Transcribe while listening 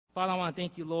Father, I want to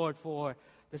thank you, Lord, for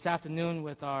this afternoon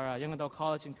with our young adult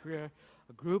college and career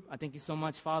group. I thank you so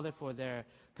much, Father, for their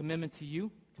commitment to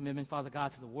you, commitment, Father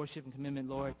God, to the worship, and commitment,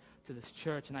 Lord, to this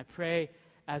church. And I pray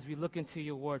as we look into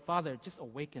your word, Father, just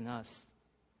awaken us.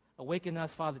 Awaken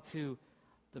us, Father, to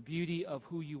the beauty of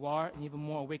who you are, and even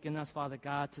more, awaken us, Father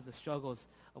God, to the struggles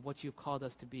of what you've called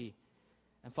us to be.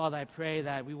 And Father, I pray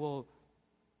that we will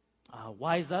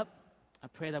wise up. I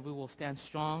pray that we will stand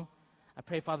strong. I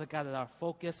pray, Father God, that our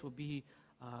focus will be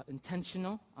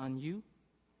intentional on you.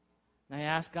 And I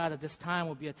ask, God, that this time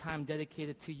will be a time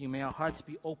dedicated to you. May our hearts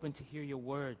be open to hear your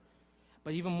word.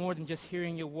 But even more than just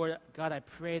hearing your word, God, I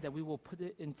pray that we will put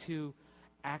it into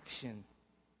action.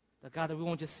 That, God, that we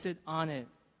won't just sit on it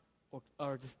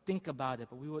or just think about it,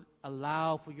 but we would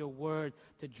allow for your word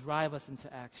to drive us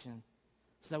into action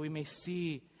so that we may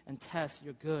see and test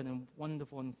your good and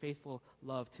wonderful and faithful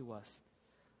love to us.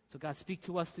 So, God, speak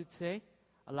to us today.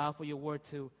 Allow for your word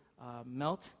to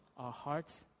melt our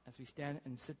hearts as we stand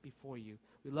and sit before you.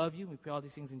 We love you. We pray all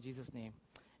these things in Jesus' name.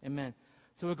 Amen.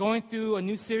 So we're going through a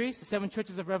new series, the 7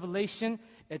 Churches of Revelation.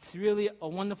 It's really a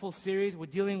wonderful series. We're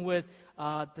dealing with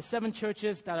the 7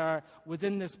 churches that are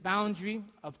within this boundary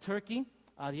of Turkey,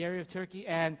 the area of Turkey,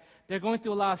 and they're going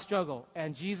through a lot of struggle.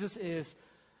 And Jesus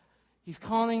he's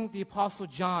calling the Apostle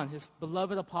John, his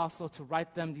beloved apostle, to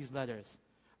write them these letters.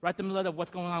 Write them a letter of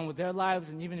what's going on with their lives,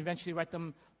 and even eventually write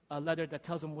them a letter that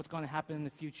tells them what's going to happen in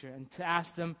the future, and to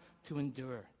ask them to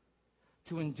endure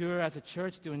as a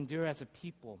church, to endure as a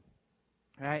people,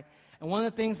 right? And one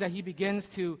of the things that he begins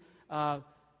to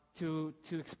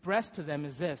express to them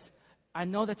is this: I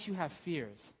know that you have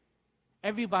fears.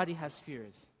 Everybody has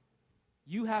fears.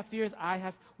 You have fears.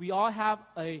 We all have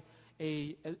a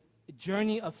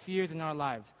journey of fears in our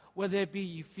lives. Whether it be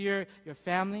you fear your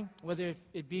family, whether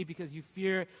it be because you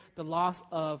fear the loss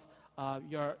of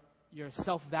your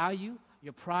self-value,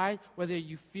 your pride, whether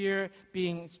you fear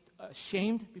being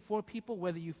shamed before people,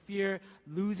 whether you fear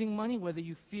losing money, whether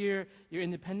you fear your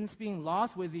independence being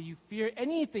lost, whether you fear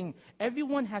anything.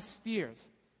 Everyone has fears.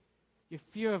 Your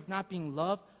fear of not being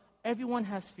loved, everyone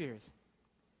has fears.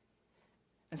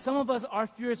 And some of us, our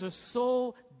fears are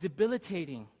so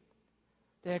debilitating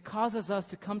that it causes us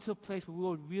to come to a place where we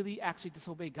will really actually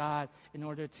disobey God in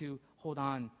order to hold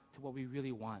on to what we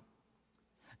really want.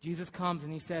 Jesus comes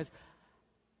and he says,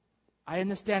 I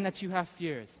understand that you have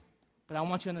fears, but I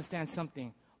want you to understand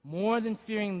something. More than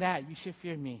fearing that, you should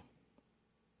fear me.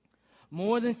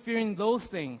 More than fearing those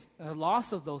things, the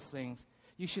loss of those things,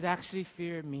 you should actually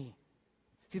fear me.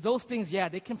 See, those things, yeah,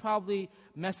 they can probably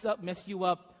mess you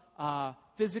up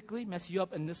physically, mess you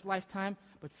up in this lifetime,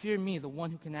 but fear me, the one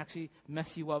who can actually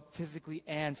mess you up physically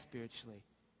and spiritually,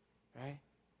 right?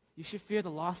 You should fear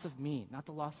the loss of me, not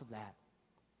the loss of that.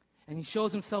 And he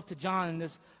shows himself to John in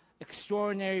this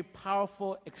extraordinary,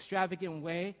 powerful, extravagant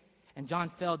way, and John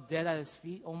fell dead at his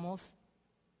feet almost.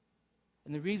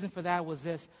 And the reason for that was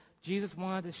this: Jesus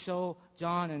wanted to show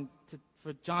John and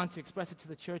for John to express it to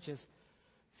the churches.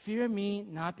 Fear me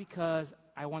not because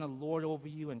I want to lord over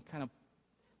you and kind of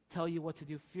tell you what to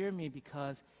do. Fear me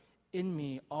because in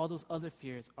me, all those other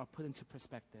fears are put into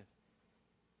perspective.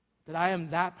 That I am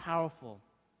that powerful.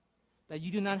 That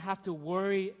you do not have to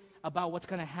worry about what's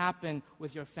going to happen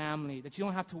with your family. That you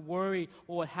don't have to worry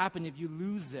what will happen if you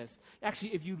lose this.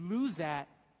 Actually, if you lose that,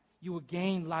 you will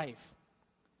gain life.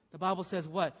 The Bible says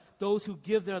what? Those who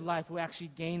give their life will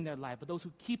actually gain their life. But those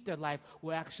who keep their life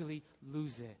will actually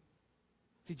lose it.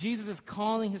 See, Jesus is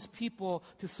calling his people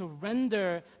to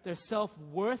surrender their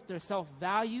self-worth, their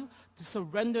self-value, to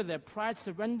surrender their pride,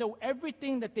 surrender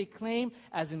everything that they claim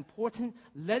as important.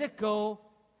 Let it go.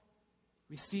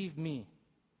 Receive me.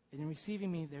 And in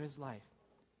receiving me, there is life.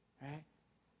 Right?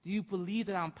 Do you believe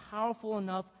that I'm powerful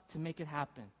enough to make it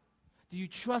happen? Do you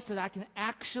trust that I can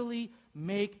actually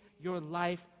make your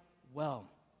life well?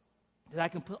 That I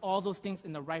can put all those things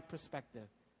in the right perspective?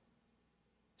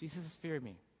 Jesus says, fear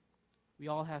me. We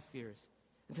all have fears.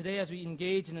 And today, as we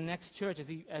engage in the next church,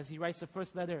 as he writes the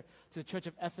first letter to the church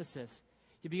of Ephesus,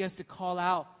 he begins to call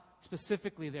out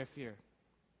specifically their fear.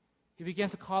 He begins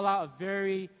to call out a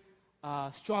very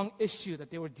strong issue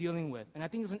that they were dealing with. And I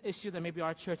think it's an issue that maybe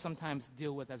our church sometimes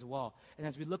deal with as well. And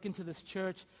as we look into this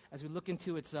church, as we look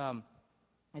into its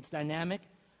dynamic,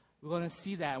 we're going to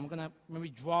see that. And we're going to maybe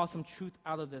draw some truth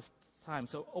out of this time.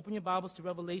 So open your Bibles to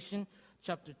Revelation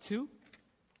chapter 2.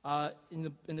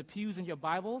 In the pews in your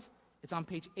Bibles, it's on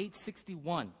page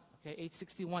 861. Okay,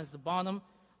 861 is the bottom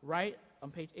right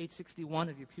on page 861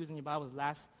 of your pews in your Bibles,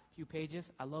 last few pages.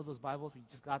 I love those Bibles. We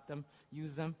just got them.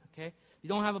 Use them, okay? If you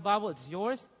don't have a Bible, it's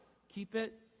yours. Keep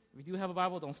it. If you do have a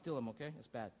Bible, don't steal them, okay? It's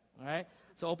bad, all right?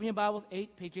 So open your Bibles,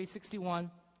 page 861,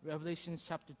 Revelation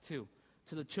chapter 2,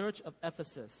 to the church of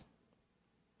Ephesus.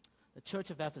 The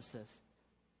church of Ephesus.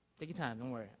 Take your time,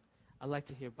 don't worry. I like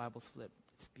to hear Bibles flip.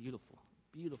 It's beautiful,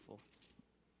 beautiful.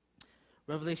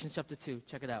 Revelation chapter 2,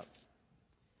 check it out.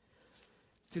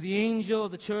 To the angel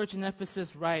of the church in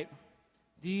Ephesus write,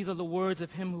 these are the words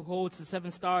of him who holds the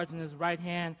 7 stars in his right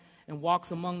hand and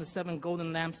walks among the 7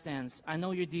 golden lampstands. I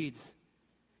know your deeds,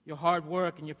 your hard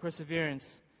work, and your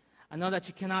perseverance. I know that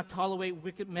you cannot tolerate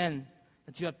wicked men,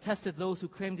 that you have tested those who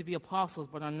claim to be apostles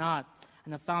but are not,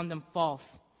 and have found them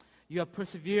false. You have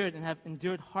persevered and have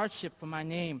endured hardship for my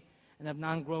name, and have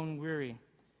not grown weary.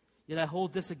 Yet I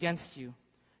hold this against you.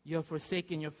 You have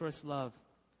forsaken your first love.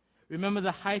 Remember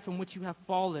the height from which you have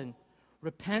fallen.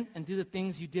 Repent and do the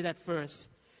things you did at first.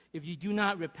 If you do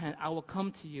not repent, I will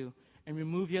come to you and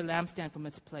remove your lampstand from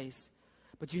its place.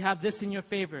 But you have this in your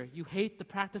favor. You hate the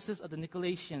practices of the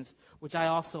Nicolaitans, which I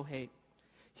also hate.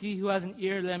 He who has an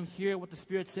ear, let him hear what the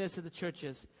Spirit says to the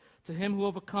churches. To him who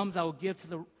overcomes, I will give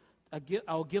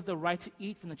the right to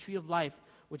eat from the tree of life,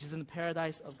 which is in the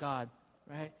paradise of God.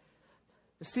 Right?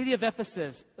 The city of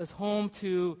Ephesus is home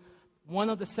to one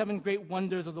of the 7 great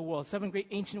wonders of the world, 7 great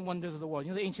ancient wonders of the world.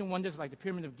 You know the ancient wonders like the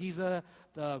Pyramid of Giza,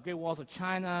 the Great Walls of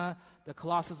China, the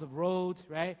Colossus of Rhodes,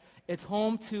 right? It's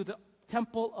home to the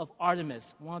Temple of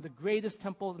Artemis, one of the greatest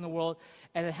temples in the world.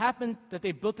 And it happened that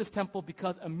they built this temple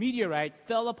because a meteorite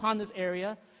fell upon this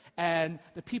area, and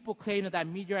the people claim that that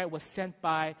meteorite was sent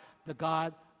by the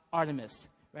god Artemis.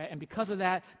 Right? And because of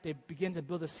that, they began to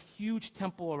build this huge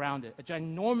temple around it, a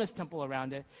ginormous temple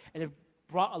around it, and it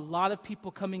brought a lot of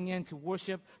people coming in to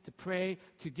worship, to pray,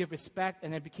 to give respect,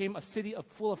 and it became a city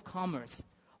full of commerce,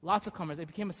 lots of commerce. It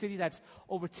became a city that's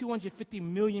over 250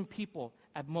 million people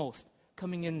at most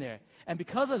coming in there. And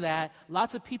because of that,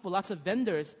 lots of people, lots of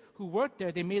vendors who worked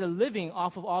there, they made a living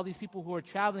off of all these people who were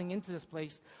traveling into this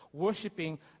place,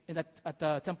 worshiping at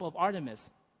the Temple of Artemis.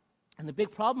 And the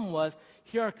big problem was,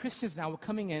 here are Christians now, we're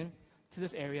coming in to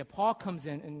this area. Paul comes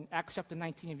in Acts chapter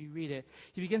 19, if you read it.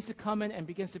 He begins to come in and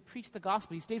begins to preach the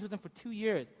gospel. He stays with them for 2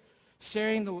 years,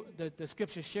 sharing the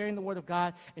scriptures, sharing the word of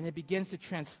God, and it begins to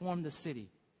transform the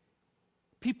city.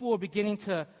 People were beginning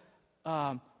to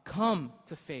come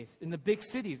to faith in the big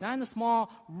cities, not in the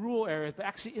small rural areas, but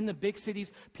actually in the big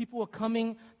cities. People were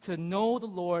coming to know the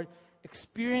Lord,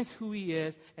 experience who he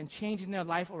is, and changing their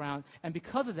life around. And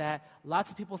because of that, lots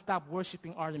of people stopped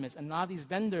worshiping Artemis. And a lot of these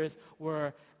vendors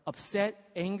were upset,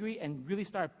 angry, and really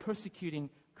started persecuting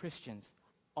Christians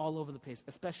all over the place,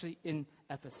 especially in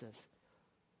Ephesus.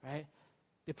 Right?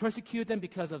 They persecuted them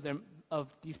because of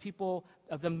these people,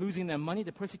 of them losing their money.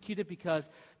 They persecuted because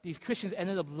these Christians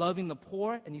ended up loving the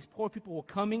poor, and these poor people were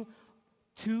coming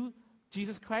to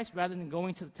Jesus Christ rather than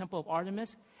going to the Temple of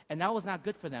Artemis. And that was not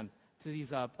good for them, to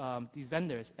these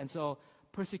vendors. And so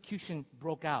persecution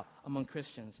broke out among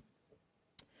Christians.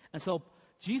 And so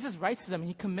Jesus writes to them, and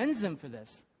he commends them for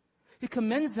this. He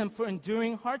commends them for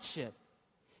enduring hardship.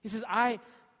 He says, I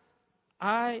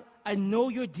know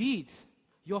your deeds,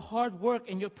 your hard work,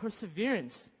 and your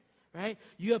perseverance. Right?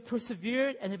 You have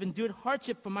persevered and have endured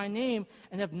hardship for my name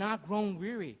and have not grown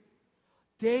weary.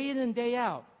 Day in and day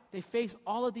out, they face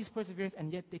all of these perseverance,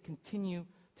 and yet they continue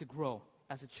to grow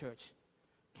as a church.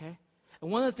 Okay?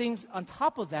 And one of the things on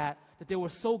top of that they were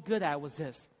so good at was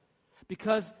this.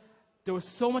 Because there was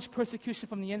so much persecution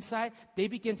from the inside, they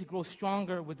began to grow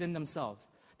stronger within themselves.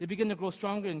 They began to grow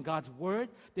stronger in God's word.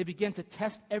 They began to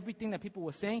test everything that people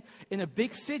were saying. In a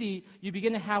big city, you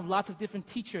begin to have lots of different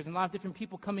teachers and a lot of different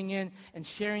people coming in and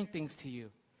sharing things to you.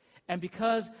 And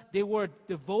because they were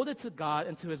devoted to God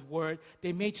and to his word,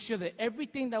 they made sure that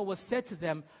everything that was said to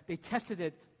them, they tested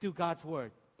it through God's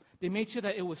word. They made sure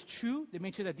that it was true. They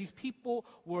made sure that these people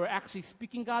were actually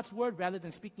speaking God's word rather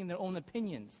than speaking their own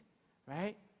opinions,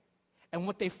 right? And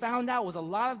what they found out was a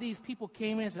lot of these people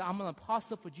came in and said, I'm an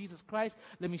apostle for Jesus Christ.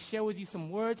 Let me share with you some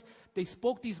words. They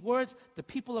spoke these words. The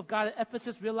people of God at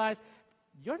Ephesus realized,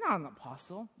 you're not an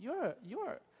apostle. You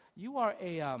are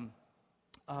a,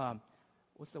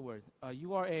 what's the word?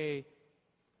 You are a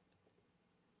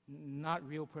not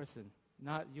real person.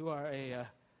 You are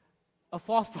a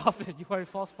false prophet. You are a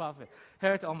false prophet.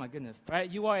 Heretic, oh my goodness, right?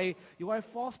 You are a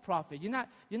false prophet. You're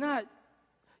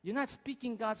not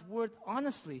speaking God's word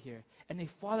honestly here. And they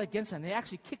fought against them. They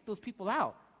actually kicked those people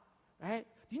out, right?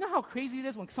 Do you know how crazy it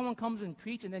is when someone comes and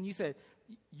preach and then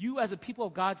you as a people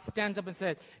of God stands up and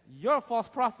said, you're a false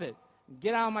prophet.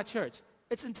 Get out of my church.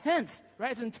 It's intense, right?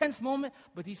 It's an intense moment.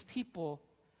 But these people,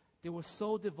 they were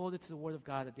so devoted to the word of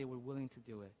God that they were willing to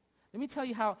do it. Let me tell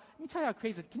you how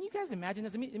crazy. Can you guys imagine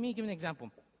this? Let me give you an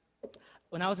example.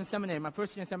 When I was in seminary, my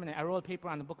first year in seminary, I wrote a paper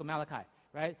on the book of Malachi,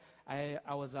 right?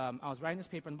 I was writing this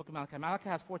paper in the book of Malachi. Malachi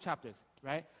has 4 chapters,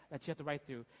 right, that you have to write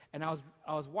through. And I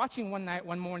was watching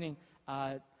one morning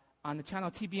on the channel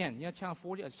TBN, channel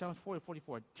 40, channel 40 or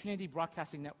 44, Trinity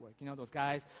Broadcasting Network. You know, those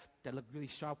guys that look really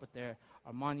sharp with their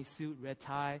Armani suit, red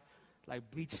tie, like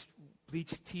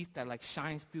bleached teeth that like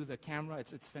shines through the camera.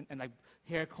 And like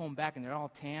hair combed back, and they're all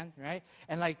tan, right?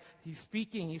 And like he's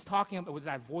talking with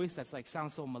that voice that's like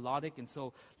sounds so melodic and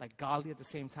so like godly at the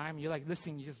same time. You're like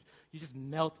listening, you just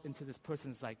melt into this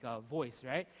person's like voice,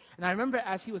 right? And I remember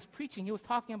as he was preaching, he was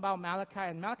talking about Malachi,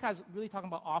 and Malachi is really talking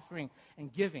about offering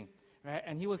and giving, right?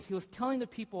 And he was telling the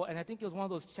people, and I think it was one of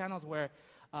those channels where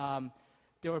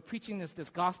they were preaching this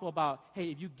gospel about,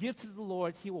 hey, if you give to the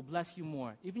Lord, He will bless you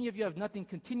more. Even if you have nothing,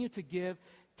 continue to give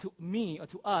to me or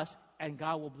to us, and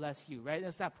God will bless you, right?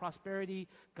 That's that prosperity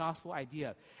gospel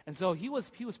idea. And so he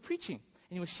was preaching,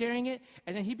 and he was sharing it,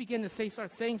 and then he began to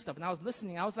start saying stuff. And I was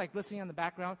listening. I was like listening in the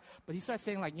background, but he started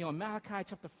saying like, in Malachi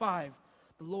chapter 5,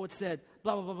 the Lord said,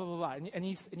 blah, blah, blah, blah, blah, blah. And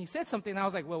he said something, and I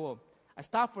was like, whoa. I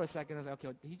stopped for a second. I was like,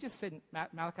 okay, did he just say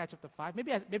Malachi chapter 5?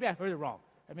 Maybe I heard it wrong.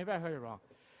 Maybe I heard it wrong.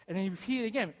 And then he repeated it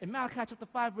again. In Malachi chapter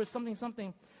 5, verse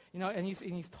something, and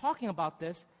he's talking about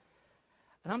this.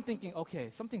 And I'm thinking, okay,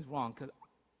 something's wrong, because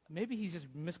maybe he's just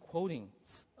misquoting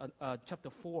chapter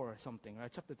 4 or something,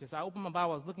 right? Chapter 2. So I opened my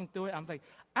Bible, I was looking through it. I was like,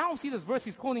 I don't see this verse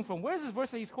he's quoting from. Where is this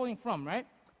verse that he's quoting from, right?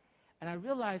 And I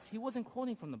realized he wasn't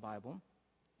quoting from the Bible.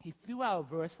 He threw out a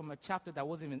verse from a chapter that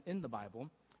wasn't even in the Bible,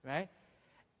 right?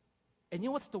 And you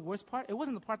know what's the worst part? It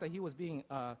wasn't the part that he was being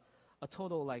a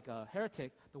total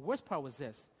heretic. The worst part was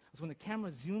this. It was when the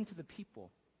camera zoomed to the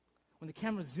people. When the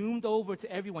camera zoomed over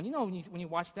to everyone. You know when you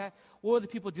watch that, what were the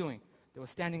people doing? They were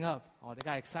standing up. Oh, they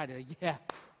got excited. Like, yeah,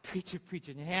 preacher.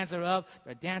 And your hands are up.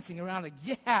 They're dancing around. Like,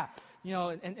 yeah.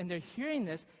 And they're hearing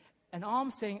this. And all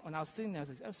I'm saying, when I was sitting there, I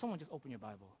was like, someone just open your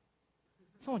Bible.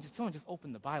 Someone just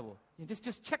open the Bible.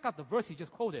 Just check out the verse he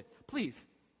just quoted, please.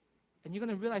 And you're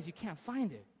going to realize you can't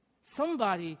find it.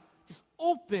 Somebody just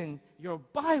open your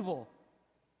Bible,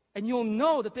 and you'll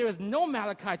know that there is no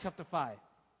Malachi chapter 5.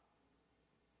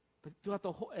 But throughout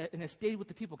the whole, and it stayed with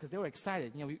the people because they were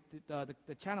excited.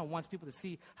 The channel wants people to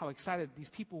see how excited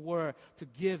these people were to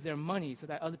give their money, so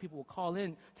that other people will call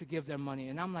in to give their money.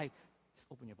 And I'm like, just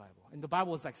open your Bible. And the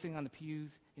Bible was like sitting on the pews.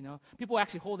 People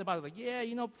actually hold their Bible like, yeah,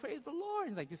 praise the Lord.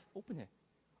 And like, just open it,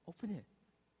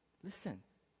 listen,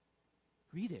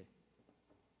 read it.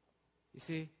 You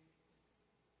see,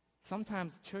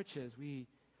 sometimes churches we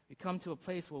come to a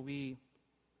place where we're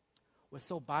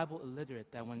so Bible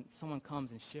illiterate that when someone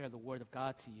comes and shares the Word of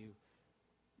God to you,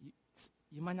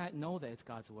 you might not know that it's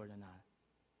God's Word or not.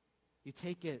 You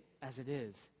take it as it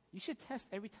is. You should test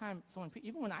every time someone preaches.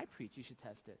 Even when I preach, you should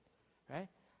test it, right?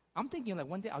 I'm thinking like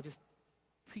one day I'll just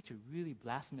preach a really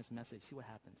blasphemous message, see what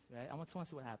happens, right? I want someone to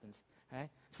see what happens, right?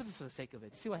 Just for the sake of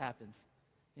it, see what happens,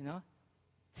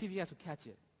 See if you guys will catch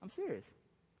it. I'm serious,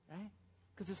 right?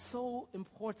 Because it's so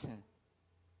important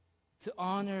to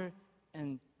honor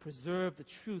and preserve the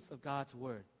truth of God's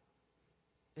Word.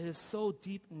 It is so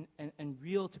deep and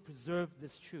real to preserve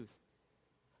this truth,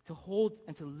 to hold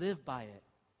and to live by it.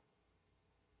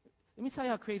 Let me tell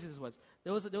you how crazy this was.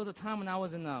 There was a time when I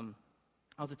was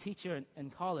a teacher in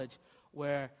college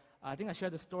where I think I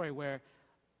shared the story where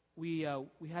we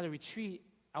had a retreat.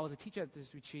 I was a teacher at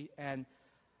this retreat, and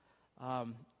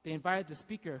they invited the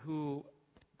speaker who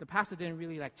the pastor didn't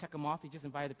really check him off. He just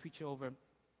invited the preacher over,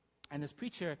 and this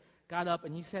preacher got up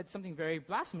and he said something very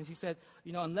blasphemous. He said,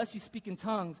 unless you speak in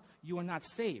tongues, you are not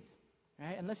saved,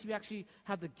 right? Unless you actually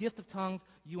have the gift of tongues,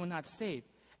 you are not saved.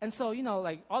 And so,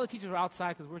 all the teachers were outside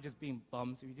because we were just being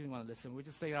bums. We didn't want to listen. We were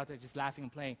just sitting out there just laughing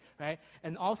and playing, right?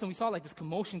 And all of a sudden we saw this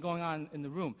commotion going on in the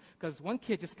room because one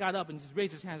kid just got up and just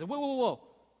raised his hands. Whoa.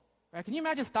 Right? Can you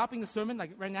imagine stopping the sermon?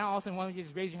 Like right now, all of a sudden one of you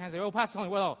just raise your hands and say, oh, Pastor Tony,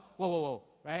 whoa,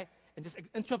 right? And just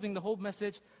interrupting the whole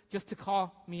message just to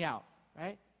call me out,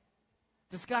 right?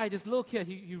 This little kid,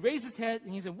 he raised his head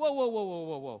and he said,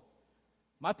 whoa.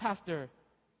 My pastor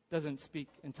doesn't speak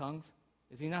in tongues.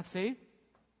 Is he not saved?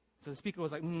 So the speaker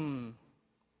was like, no.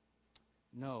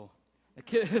 The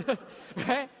kid,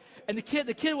 right? And the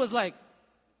kid was like,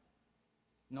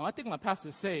 no, I think my pastor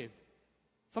is saved.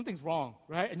 Something's wrong,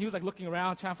 right? And he was looking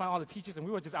around, trying to find all the teachers, and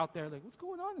we were just out there what's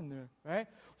going on in there, right?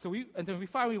 And then we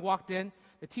finally walked in.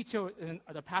 The teacher and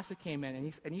the pastor came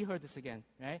in, and he heard this again,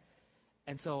 right?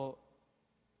 And so,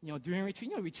 during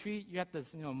retreat, you have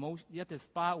this, you have this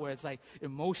spot where it's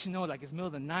emotional, it's the middle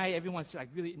of the night, everyone's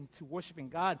really into worshiping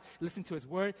God, listening to His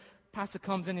Word. Pastor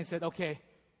comes in and said, okay,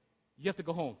 you have to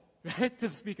go home, right? To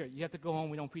the speaker, you have to go home.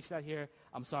 We don't preach that here.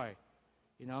 I'm sorry,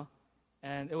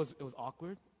 And it was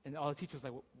awkward. And all the teachers were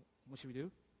like, what should we do?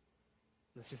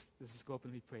 let's just go up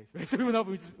and lead praise. Right? So we went up,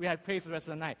 we had praise for the rest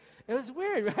of the night. It was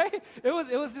weird, right? It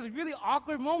was this really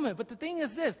awkward moment. But the thing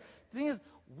is this. The thing is,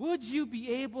 would you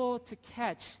be able to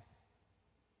catch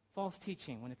false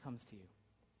teaching when it comes to you?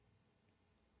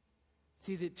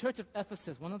 See, the church of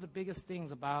Ephesus, one of the biggest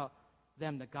things about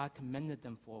them that God commended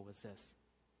them for was this.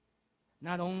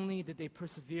 Not only did they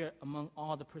persevere among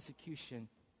all the persecution,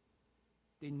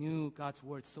 they knew God's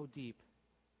word so deep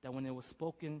that when it was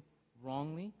spoken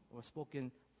wrongly or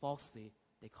spoken falsely,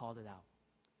 they called it out.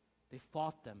 They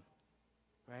fought them,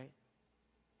 right?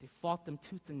 They fought them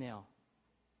tooth and nail.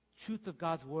 Truth of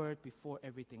God's word before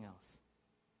everything else.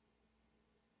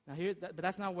 Now but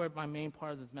that's not where my main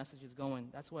part of this message is going.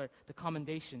 That's where the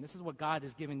commendation, this is where God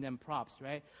is giving them props,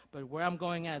 right? But where I'm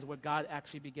going at is where God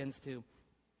actually begins to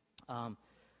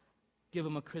give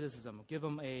them a criticism, give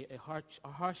them a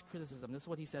harsh criticism. This is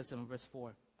what he says in verse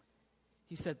 4.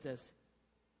 He said this,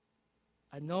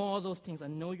 I know all those things, I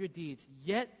know your deeds,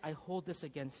 yet I hold this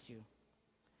against you.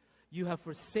 You have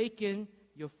forsaken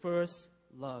your first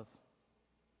love.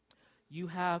 You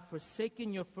have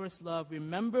forsaken your first love.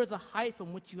 Remember the height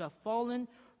from which you have fallen.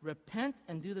 Repent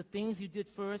and do the things you did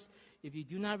first. If you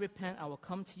do not repent, I will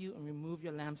come to you and remove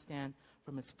your lampstand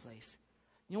from its place.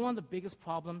 You know one of the biggest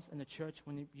problems in the church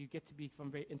when you get to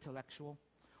become very intellectual?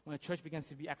 When a church begins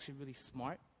to be actually really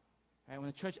smart, right? When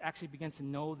the church actually begins to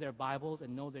know their Bibles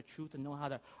and know their truth and know how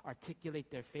to articulate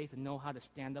their faith and know how to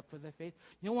stand up for their faith.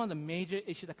 You know one of the major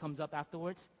issues that comes up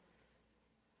afterwards?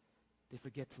 They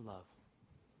forget to love.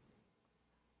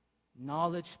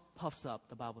 Knowledge puffs up,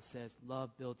 the Bible says.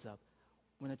 Love builds up.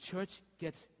 When a church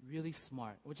gets really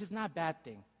smart, which is not a bad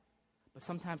thing, but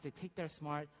sometimes they take their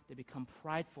smart, they become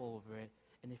prideful over it,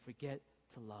 and they forget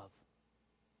to love.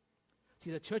 See,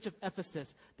 the church of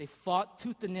Ephesus, they fought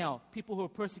tooth and nail, people who were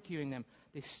persecuting them.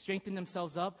 They strengthened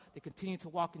themselves up. They continued to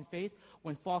walk in faith.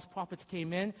 When false prophets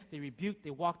came in, they rebuked,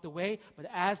 they walked away. But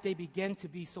as they began to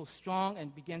be so strong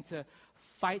and began to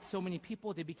fight so many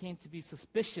people, they began to be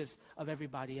suspicious of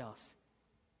everybody else,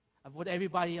 of what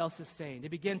everybody else is saying. They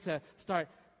began to start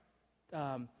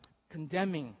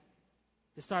condemning.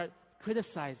 They start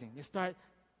criticizing. They start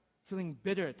feeling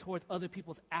bitter towards other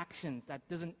people's actions that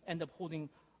doesn't end up holding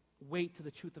weight to the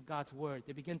truth of God's word.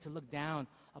 They begin to look down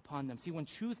upon them. See, when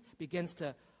truth begins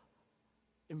to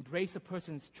embrace a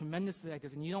person's tremendously like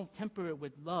this, and you don't temper it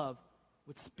with love,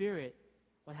 with spirit,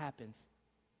 what happens?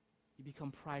 You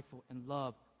become prideful, and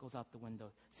love goes out the window.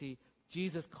 See,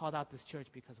 Jesus called out this church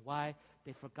because why?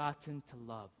 They've forgotten to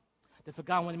love. They've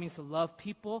forgotten what it means to love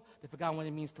people. They've forgotten what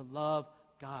it means to love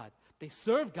God. They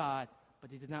served God, but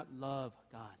they did not love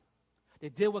God. They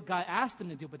did what God asked them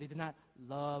to do, but they did not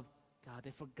love God.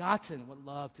 They've forgotten what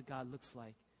love to God looks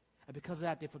like. And because of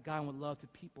that, they've forgotten what love to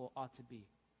people ought to be.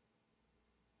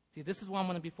 See, this is what I'm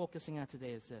going to be focusing on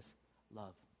today is this,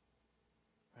 love.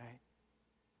 Right?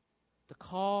 The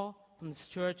call from this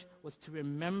church was to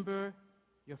remember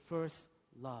your first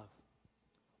love.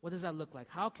 What does that look like?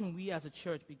 How can we as a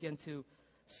church begin to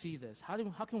see this?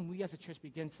 How can we as a church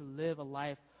begin to live a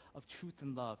life of truth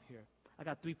and love here? I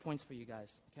got 3 points for you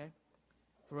guys, okay?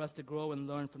 For us to grow and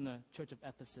learn from the church of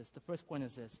Ephesus. The first point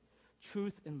is this,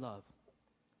 truth and love.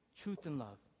 Truth and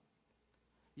love.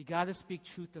 You got to speak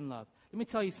truth and love. Let me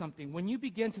tell you something. When you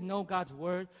begin to know God's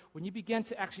word, when you begin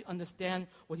to actually understand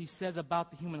what he says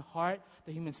about the human heart,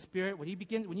 the human spirit, when you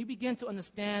begin to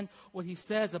understand what he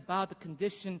says about the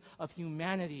condition of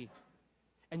humanity,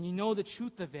 and you know the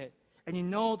truth of it, and you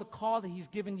know the call that he's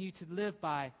given you to live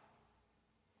by,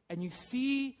 and you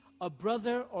see a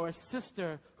brother or a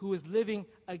sister who is living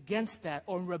against that,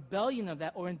 or in rebellion of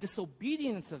that, or in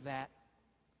disobedience of that,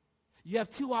 you have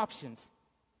 2 options.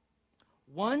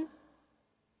 One,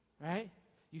 right,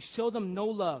 you show them no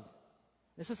love.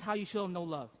 This is how you show them no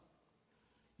love.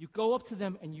 You go up to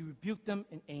them and you rebuke them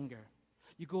in anger.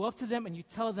 You go up to them and you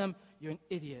tell them you're an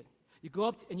idiot. You go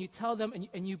up and you tell them,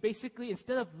 and you basically,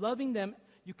 instead of loving them,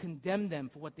 you condemn them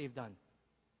for what they've done.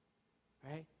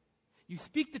 Right? You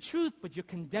speak the truth, but you're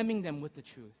condemning them with the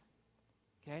truth.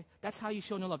 Okay? That's how you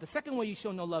show no love. The second way you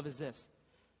show no love is this.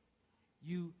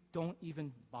 You don't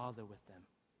even bother with them.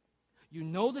 You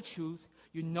know the truth.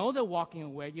 You know they're walking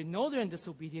away. You know they're in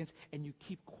disobedience, and you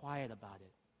keep quiet about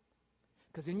it.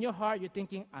 Because in your heart, you're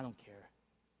thinking, I don't care.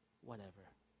 Whatever.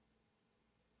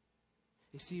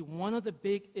 You see, one of the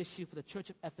big issues for the church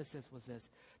of Ephesus was this.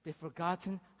 They've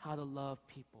forgotten how to love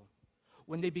people.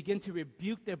 When they begin to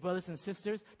rebuke their brothers and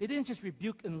sisters, they didn't just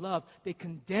rebuke in love. They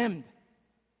condemned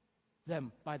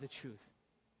them by the truth.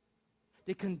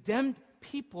 They condemned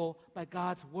people by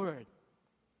God's word.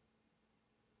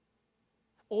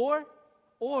 Or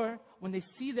when they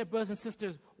see their brothers and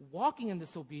sisters walking in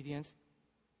disobedience,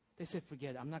 They say,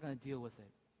 forget it. I'm not going to deal with it.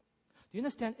 Do you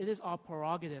understand? It is our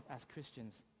prerogative as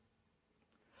Christians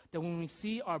that when we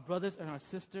see our brothers and our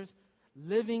sisters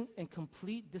living in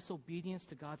complete disobedience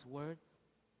to God's word,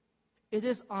 it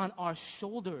is on our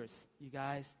shoulders, you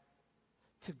guys,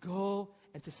 to go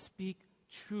and to speak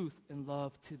truth and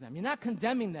love to them. You're not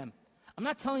condemning them. I'm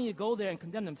not telling you to go there and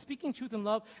condemn them. Speaking truth and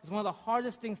love is one of the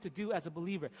hardest things to do as a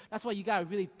believer. That's why you got to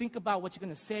really think about what you're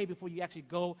going to say before you actually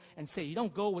go and say. You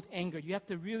don't go with anger. You have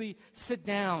to really sit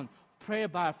down, pray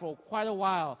about it for quite a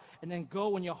while, and then go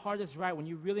when your heart is right, when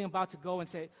you're really about to go and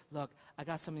say, look, I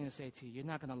got something to say to you. You're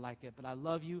not going to like it, but I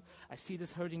love you. I see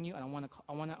this hurting you, and I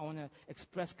want to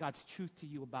express God's truth to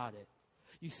you about it.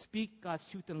 You speak God's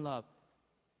truth and love.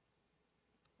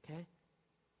 Okay?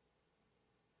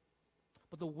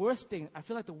 But the worst thing, I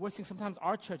feel like the worst thing sometimes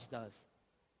our church does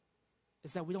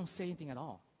is that we don't say anything at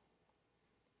all.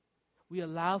 We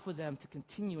allow for them to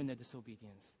continue in their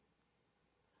disobedience.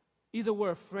 Either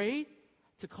we're afraid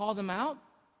to call them out,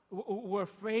 we're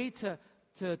afraid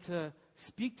to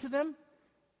speak to them,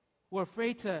 we're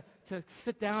afraid to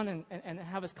sit down and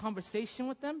have this conversation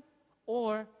with them,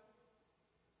 or,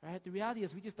 right, the reality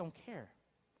is we just don't care.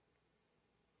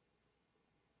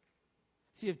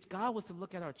 See, if God was to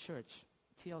look at our church,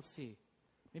 TLC,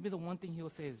 maybe the one thing he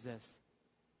will say is this: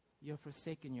 you're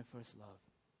forsaken your first love.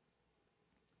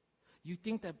 You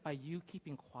think that by you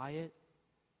keeping quiet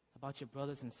about your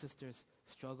brothers and sisters'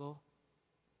 struggle,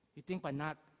 you think by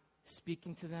not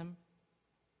speaking to them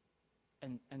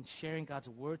and sharing God's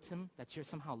word to them that you're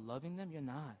somehow loving them? You're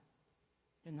not.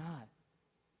 You're not.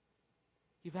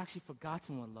 You've actually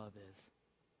forgotten what love is.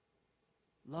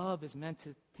 Love is meant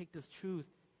to take this truth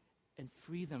and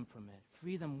free them from it,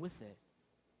 free them with it.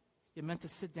 You're meant to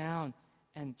sit down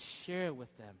and share it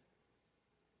with them.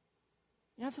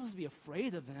 You're not supposed to be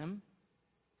afraid of them,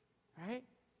 right?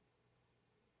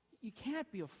 You can't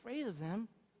be afraid of them.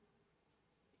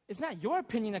 It's not your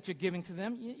opinion that you're giving to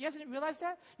them. You guys didn't realize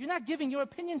that? You're not giving your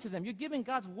opinion to them. You're giving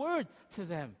God's word to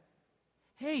them.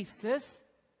 Hey, sis,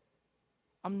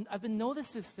 I've been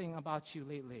noticing this thing about you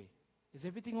lately. Is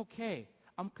everything okay?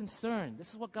 I'm concerned. This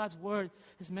is what God's word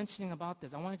is mentioning about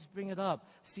this. I want to just bring it up,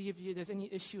 see if there's any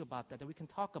issue about that we can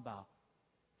talk about.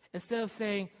 Instead of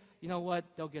saying, you know what,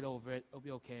 they'll get over it. It'll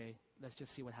be okay. Let's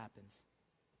just see what happens.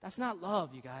 That's not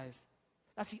love, you guys.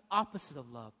 That's the opposite of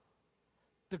love.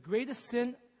 The greatest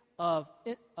sin of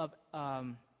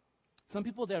some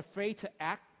people, they're afraid to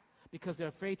act because they're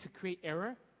afraid to create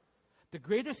error. The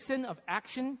greater sin of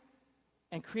action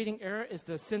and creating error is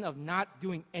the sin of not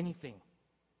doing anything.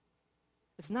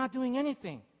 It's not doing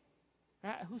anything.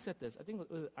 Right? Who said this? I think it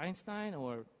was Einstein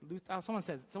or Luther. Someone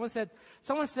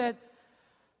said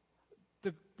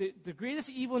the greatest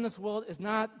evil in this world is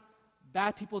not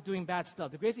bad people doing bad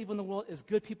stuff. The greatest evil in the world is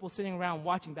good people sitting around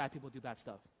watching bad people do bad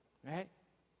stuff. Right?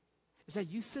 It's that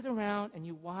you sit around and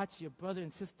you watch your brother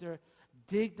and sister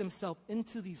dig themselves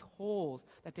into these holes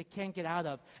that they can't get out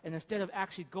of. And instead of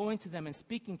actually going to them and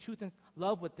speaking truth and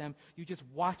love with them, you just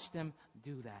watch them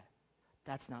do that.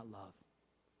 That's not love.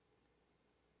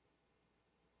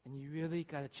 And you really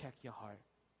got to check your heart.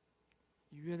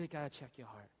 You really got to check your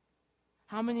heart.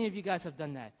 How many of you guys have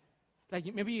done that?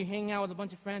 Like maybe you're hanging out with a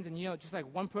bunch of friends and just like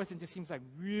one person just seems like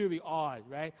really odd,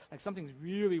 right? Like something's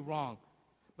really wrong.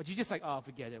 But you just like, oh,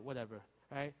 forget it, whatever,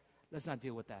 right? Let's not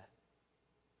deal with that.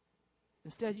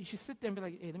 Instead, you should sit there and be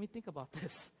like, hey, let me think about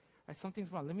this. Right?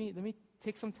 Something's wrong. Let me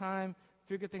take some time,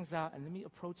 figure things out, and let me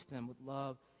approach them with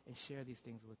love and share these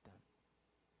things with them.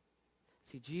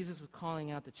 See, Jesus was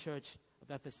calling out the church of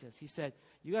Ephesus. He said,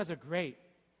 you guys are great.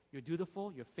 You're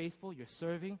dutiful, you're faithful, you're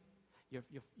serving,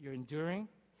 you're enduring.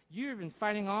 You're even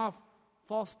fighting off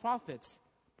false prophets.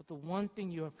 But the one thing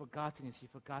you have forgotten is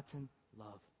you've forgotten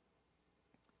love.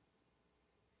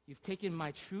 You've taken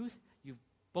my truth, you've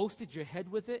boasted your head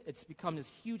with it, it's become this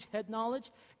huge head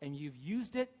knowledge, and you've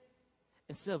used it.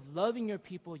 Instead of loving your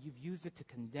people, you've used it to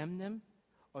condemn them,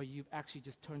 or you've actually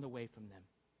just turned away from them.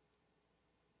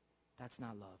 That's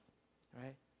not love,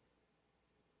 right?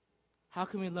 How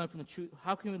can we learn from the truth?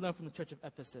 How can we learn from the church of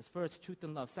Ephesus? First, truth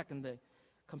and love. Second, the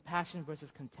compassion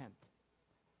versus contempt.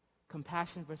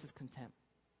 Compassion versus contempt.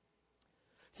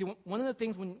 See, one of the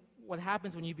things what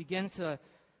happens when you begin to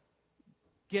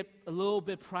get a little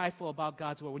bit prideful about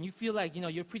God's word, when you feel like,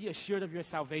 you're pretty assured of your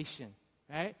salvation,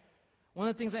 right? One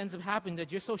of the things that ends up happening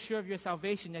that you're so sure of your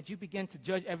salvation that you begin to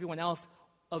judge everyone else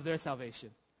of their salvation.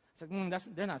 It's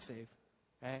like, they're not saved,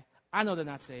 right? I know they're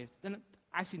not saved.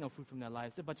 I see no fruit from their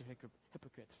lives. They're a bunch of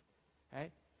hypocrites,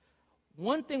 right?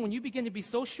 One thing, when you begin to be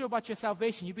so sure about your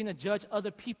salvation, you begin to judge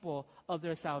other people of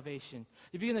their salvation.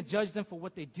 You begin to judge them for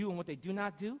what they do and what they do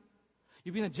not do.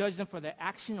 You begin to judge them for their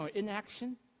action or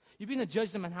inaction. You begin to judge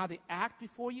them on how they act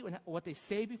before you and what they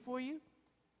say before you.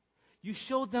 You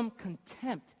show them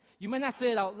contempt. You may not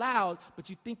say it out loud,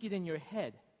 but you think it in your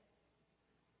head.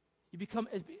 You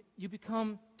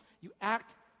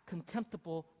act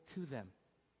contemptible to them.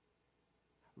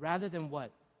 Rather than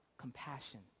what?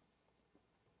 Compassion.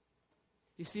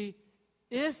 You see,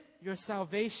 if your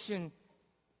salvation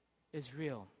is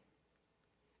real,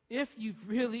 if you've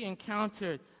really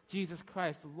encountered Jesus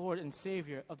Christ, the Lord and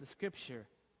Savior of the Scripture,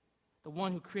 the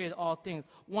one who created all things,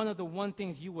 one of the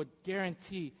things you would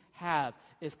guarantee have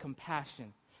is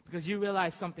compassion. Because you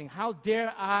realize something. How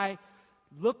dare I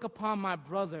look upon my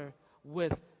brother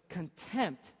with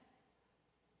contempt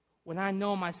when I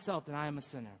know myself that I am a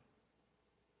sinner?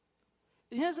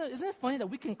 Isn't it funny that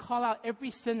we can call out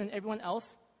every sin in everyone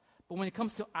else, but when it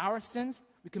comes to our sins,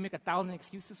 we can make 1,000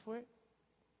 excuses for it?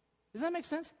 Does that make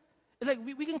sense? It's like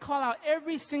we can call out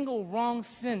every single wrong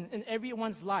sin in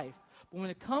everyone's life, but when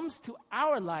it comes to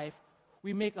our life,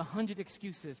 we make 100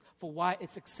 excuses for why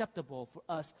it's acceptable for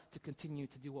us to continue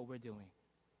to do what we're doing.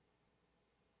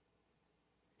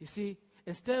 You see,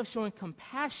 instead of showing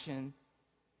compassion,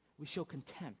 we show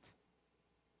contempt.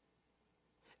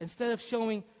 Instead of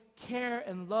showing care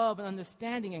and love and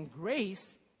understanding and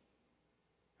grace,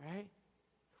 right?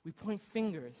 We point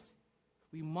fingers,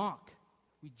 we mock,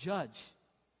 we judge,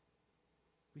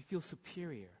 we feel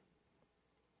superior.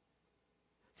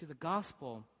 See, the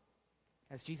gospel,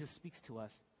 as Jesus speaks to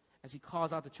us, as he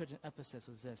calls out the church in Ephesus,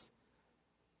 was this.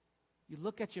 You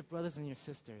look at your brothers and your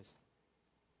sisters,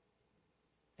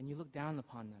 and you look down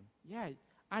upon them. Yeah,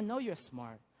 I know you're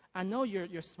smart. I know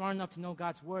you're smart enough to know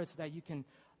God's word so that you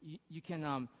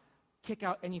can kick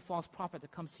out any false prophet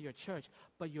that comes to your church.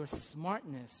 But your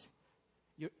smartness,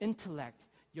 your intellect,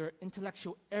 your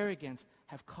intellectual arrogance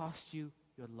have cost you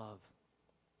your love.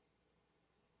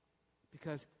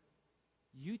 Because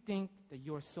you think that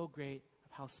you're so great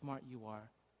of how smart you are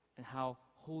and how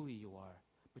holy you are,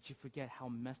 but you forget how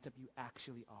messed up you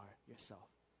actually are yourself.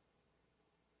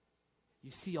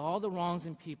 You see all the wrongs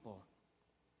in people,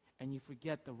 and you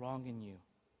forget the wrong in you.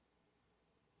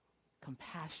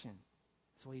 Compassion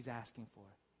is what he's asking for.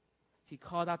 He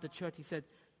called out the church. He said,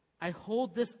 I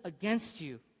hold this against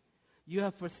you. You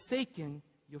have forsaken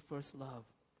your first love.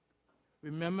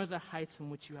 Remember the heights from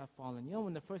which you have fallen. You know,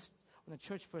 when the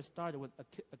church first started with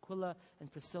Aquila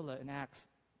and Priscilla in Acts,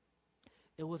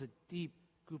 it was a deep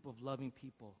group of loving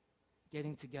people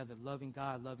getting together, loving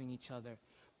God, loving each other,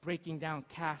 breaking down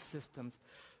caste systems,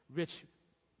 rich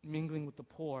mingling with the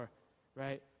poor,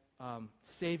 right?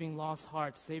 Saving lost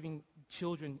hearts, saving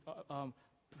children,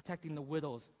 protecting the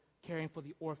widows, caring for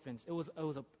the orphans. It was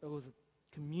a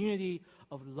community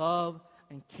of love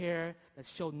and care that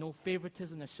showed no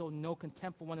favoritism, that showed no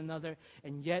contempt for one another.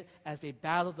 And yet, as they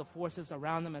battled the forces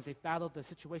around them, as they battled the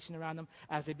situation around them,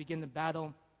 as they begin to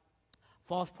battle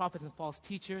false prophets and false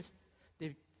teachers,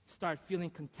 they start feeling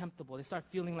contemptible. They start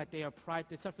feeling like they are pride.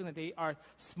 They start feeling like they are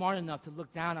smart enough to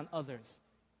look down on others.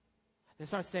 They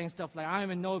start saying stuff like, I don't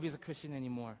even know if he's a Christian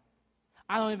anymore.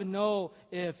 I don't even know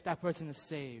if that person is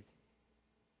saved.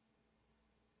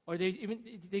 Or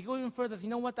they go even further. You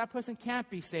know what? That person can't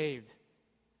be saved.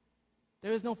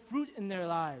 There is no fruit in their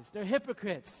lives. They're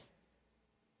hypocrites.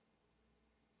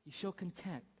 You show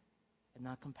contempt and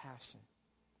not compassion.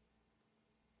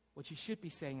 What you should be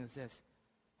saying is this.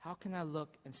 How can I look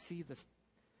and see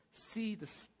the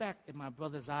speck in my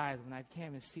brother's eyes when I can't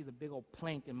even see the big old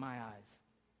plank in my eyes?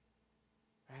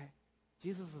 Right?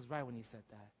 Jesus was right when he said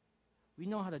that. We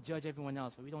know how to judge everyone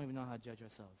else, but we don't even know how to judge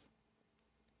ourselves.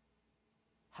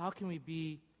 How can we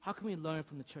learn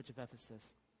from the church of Ephesus?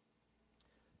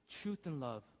 Truth and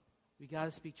love. We got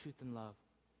to speak truth and love.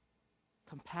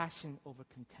 Compassion over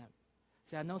contempt.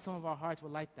 See, I know some of our hearts were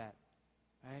like that,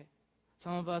 right?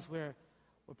 Some of us were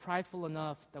prideful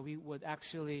enough that we would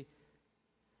actually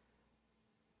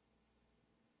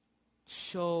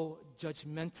show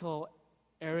judgmental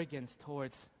arrogance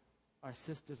towards our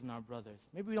sisters and our brothers.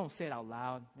 Maybe we don't say it out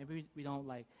loud. Maybe we don't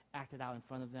act it out in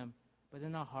front of them. But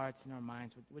in our hearts, in our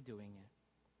minds, we're doing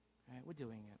it. Right? We're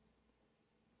doing it.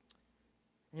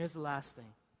 And here's the last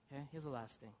thing. Okay? Here's the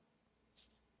last thing.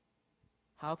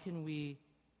 How can we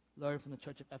learn from the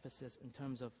church of Ephesus in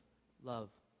terms of love?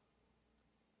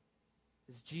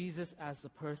 Is Jesus as the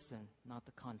person, not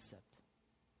the concept.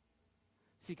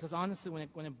 See, because honestly,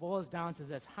 when it boils down to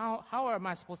this, how am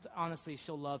I supposed to honestly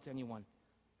show love to anyone,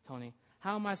 Tony?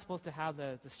 How am I supposed to have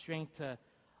the strength to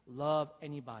love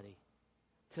anybody?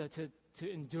 To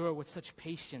endure with such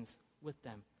patience with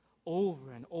them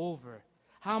over and over?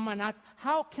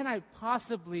 How can I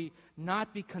possibly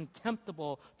not be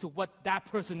contemptible to what that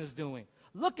person is doing?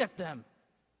 Look at them.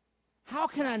 How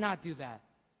can I not do that?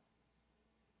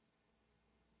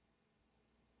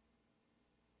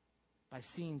 by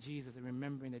seeing Jesus and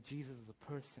remembering that Jesus is a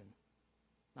person,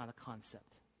 not a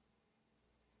concept.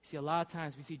 See, a lot of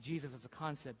times we see Jesus as a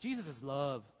concept. Jesus is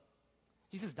love.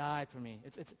 Jesus died for me.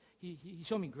 He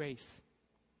showed me grace.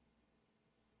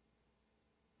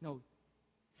 No,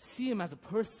 see him as a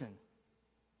person.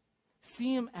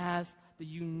 See him as the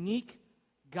unique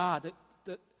God,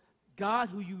 the God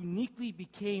who uniquely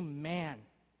became man.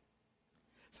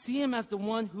 See him as the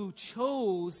one who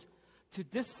chose to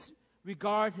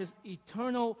disregard his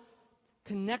eternal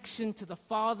connection to the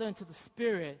Father and to the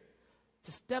Spirit,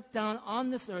 to step down on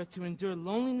this earth to endure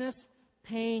loneliness,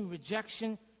 pain,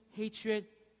 rejection, hatred,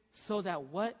 so that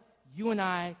what? You and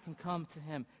I can come to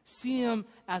him. See him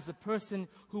as a person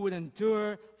who would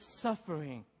endure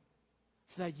suffering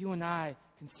so that you and I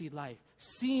can see life.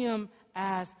 See him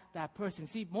as that person.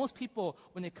 See, most people,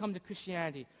 when they come to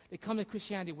Christianity, they come to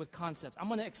Christianity with concepts. I'm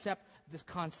going to accept this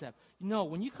concept. No,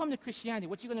 when you come to Christianity,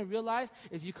 what you're going to realize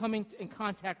is you're coming in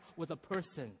contact with a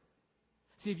person.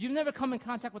 See, if you've never come in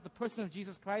contact with the person of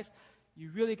Jesus Christ, you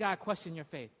really got to question your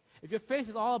faith. If your faith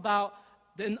is all about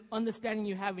the understanding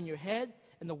you have in your head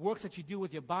and the works that you do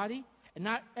with your body, and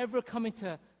not ever coming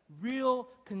to real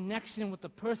connection with the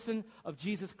person of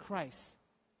Jesus Christ,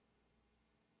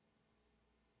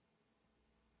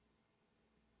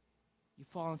 you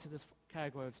fall into this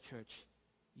category of church.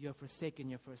 You have forsaken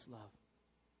your first love.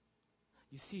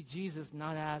 You see Jesus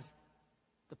not as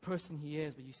the person he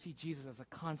is, but you see Jesus as a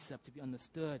concept to be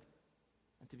understood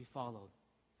and to be followed.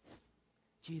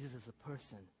 Jesus is a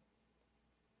person.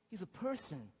 He's a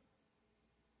person.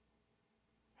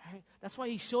 Right? That's why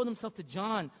he showed himself to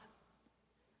John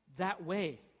that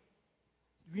way.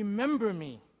 Remember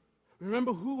me.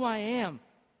 Remember who I am.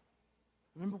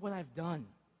 Remember what I've done.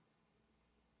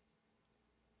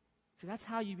 See, that's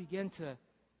how you begin to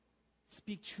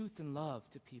speak truth and love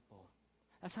to people.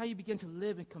 That's how you begin to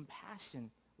live in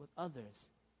compassion with others.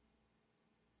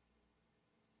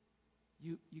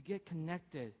 You get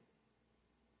connected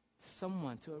to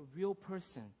someone, to a real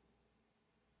person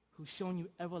who's shown you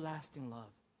everlasting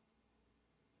love.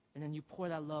 And then you pour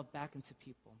that love back into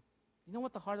people. You know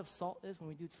what the heart of salt is when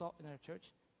we do salt in our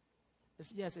church?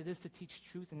 Yes, it is to teach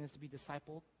truth and it is to be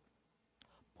discipled.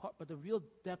 But the real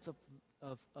depth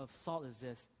of salt is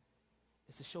this.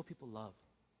 It's to show people love.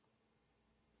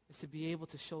 It's to be able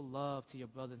to show love to your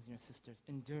brothers and your sisters.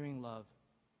 Enduring love.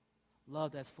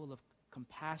 Love that's full of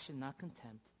compassion, not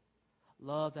contempt.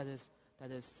 Love that is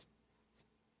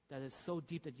so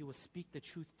deep that you will speak the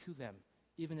truth to them,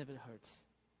 even if it hurts.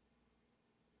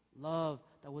 Love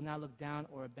that will not look down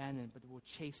or abandon, but will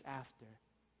chase after.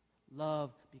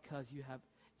 Love because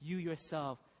you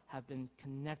yourself have been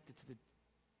connected to the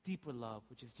deeper love,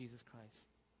 which is Jesus Christ.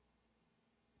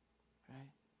 Right?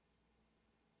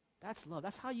 That's love.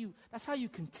 That's how you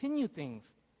continue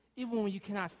things, even when you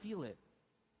cannot feel it.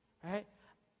 Right?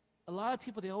 A lot of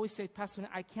people, they always say, Pastor,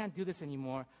 I can't do this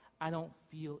anymore. I don't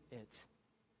feel it.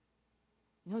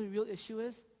 You know what the real issue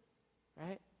is?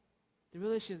 Right? The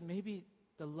real issue is maybe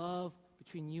the love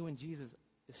between you and Jesus,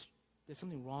 there's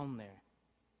something wrong there.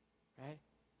 Right?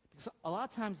 Because a lot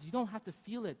of times you don't have to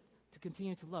feel it to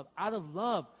continue to love. Out of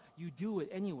love, you do it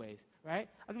anyways. Right?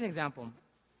 I'll give you an example.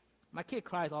 My kid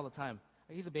cries all the time.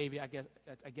 He's a baby, I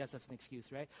guess that's an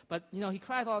excuse, right? But, he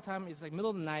cries all the time. It's like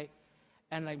middle of the night.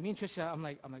 And like me and Trisha,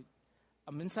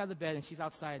 I'm inside the bed and she's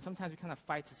outside. And sometimes we kind of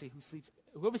fight to see who sleeps.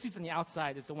 Whoever sleeps on the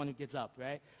outside is the one who gets up,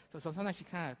 right? So sometimes she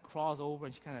kind of crawls over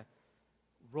and she kind of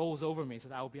rolls over me so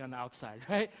that I will be on the outside,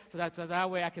 right? So that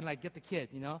way I can like get the kid,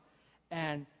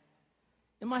 And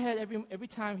in my head, every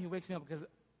time he wakes me up, because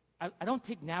I don't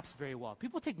take naps very well.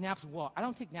 People take naps well. I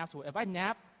don't take naps well. If I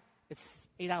nap, it's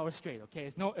 8 hours straight, okay?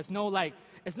 It's no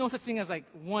such thing as like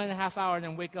 1.5 hours and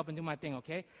then wake up and do my thing,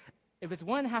 okay? If it's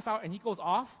 1.5 hours and he goes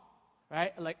off,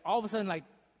 right? Like all of a sudden, like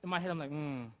in my head, I'm like,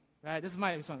 right? This is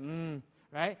my response,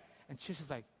 right? And Trisha's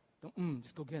like, don't,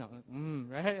 just go get him,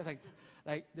 like, right? It's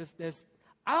like this.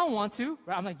 I don't want to,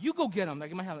 right? I'm like, you go get him.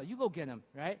 Like in my head, I'm like, you go get him,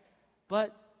 right?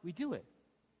 But we do it.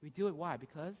 We do it. Why?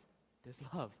 Because there's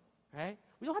love, right?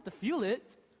 We don't have to feel it.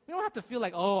 We don't have to feel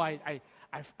like, oh, I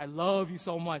love you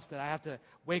so much that I have to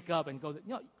wake up and go.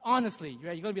 Honestly,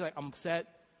 right? You're gonna be like, I'm upset.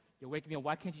 You're waking me up.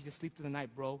 Why can't you just sleep through the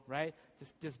night, bro? Right?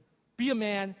 Just be a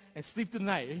man and sleep through the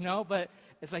night. But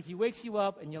it's like he wakes you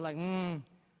up and you're like,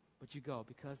 but you go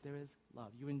because there is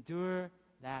love. You endure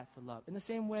that for love. In the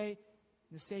same way,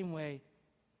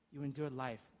 you endure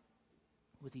life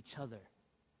with each other.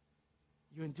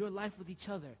 You endure life with each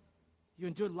other. You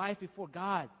endure life before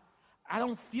God. I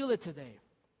don't feel it today.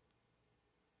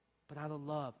 But out of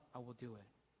love, I will do it.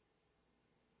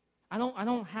 I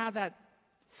don't have that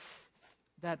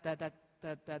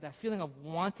that feeling of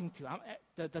wanting to.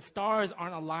 The stars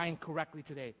aren't aligned correctly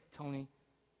today, Tony,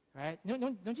 right?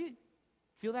 Don't you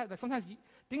feel that? Like sometimes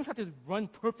things have to run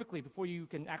perfectly before you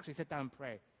can actually sit down and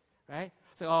pray, right?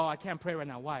 It's like, oh, I can't pray right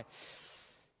now. Why?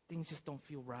 Things just don't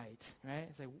feel right, right?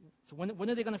 It's like, so when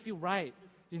are they going to feel right,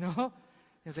 you know?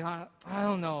 It's like, I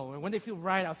don't know. When they feel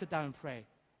right, I'll sit down and pray.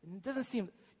 And it doesn't seem,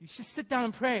 you should sit down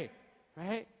and pray,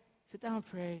 right? Sit down and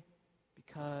pray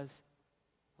because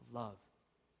of love.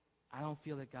 I don't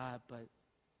feel it, God, but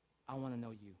I want to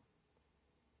know you.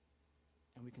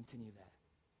 And we continue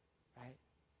that, right?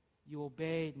 You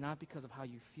obey not because of how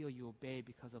you feel, you obey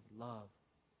because of love,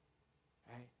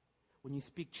 right? When you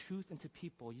speak truth into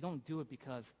people, you don't do it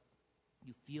because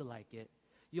you feel like it.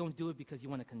 You don't do it because you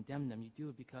want to condemn them. You do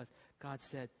it because God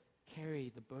said,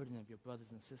 carry the burden of your brothers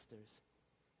and sisters.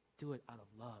 Do it out of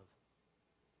love.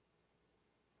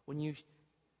 When you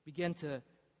begin to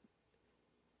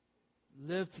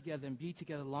live together and be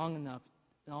together long enough,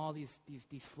 and all these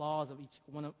flaws of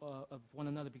one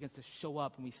another begins to show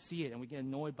up, and we see it, and we get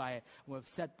annoyed by it, and we're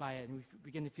upset by it, and we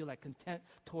begin to feel like content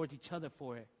towards each other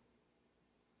for it.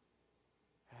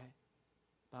 Right?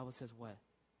 The Bible says what?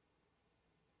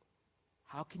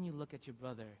 How can you look at your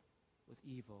brother with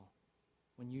evil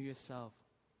when you yourself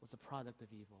was the product of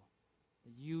evil?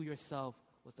 That you yourself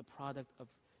was the product of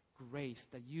grace,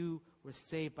 that you were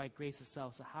saved by grace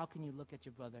itself. So how can you look at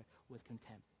your brother with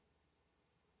contempt?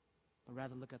 But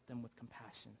rather look at them with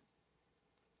compassion.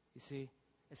 You see,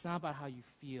 it's not about how you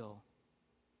feel.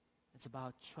 It's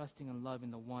about trusting and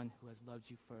loving the one who has loved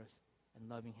you first and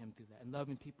loving him through that, and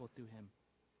loving people through him.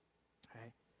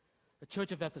 Right? The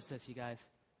church of Ephesus, you guys,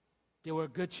 they were a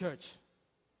good church,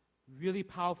 really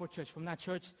powerful church. From that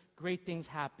church, great things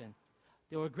happened.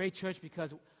 They were a great church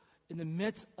because in the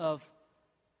midst of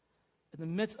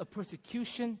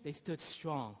persecution, they stood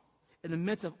strong. In the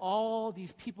midst of all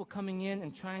these people coming in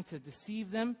and trying to deceive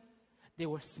them, they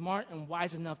were smart and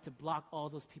wise enough to block all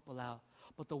those people out.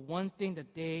 But the one thing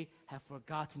that they have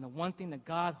forgotten, the one thing that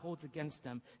God holds against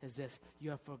them is this: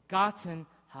 you have forgotten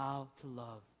how to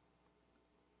love.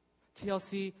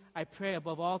 TLC, I pray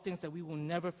above all things that we will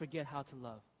never forget how to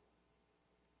love.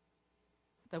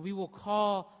 That we will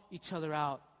call each other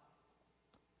out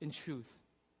in truth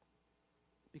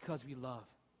because we love.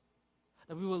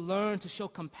 That we will learn to show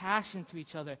compassion to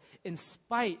each other in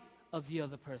spite of the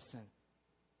other person.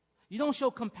 You don't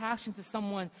show compassion to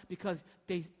someone because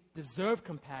they deserve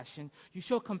compassion. You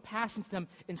show compassion to them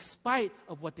in spite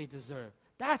of what they deserve.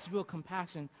 That's real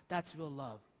compassion. That's real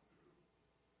love.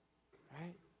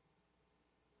 Right?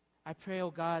 I pray, oh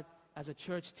God, as a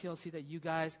church, TLC, that you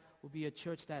guys will be a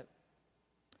church that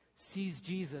sees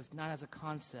Jesus not as a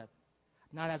concept,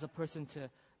 not as a person to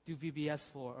do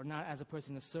VBS for, or not as a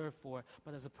person to serve for,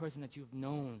 but as a person that you've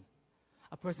known,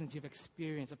 a person that you've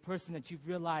experienced, a person that you've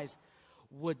realized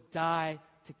would die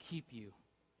to keep you.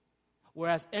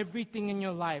 Whereas everything in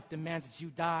your life demands that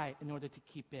you die in order to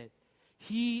keep it.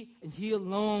 He and He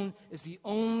alone is the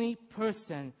only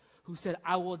person who said,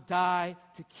 I will die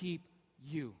to keep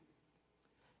you.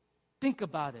 Think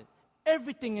about it.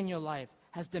 Everything in your life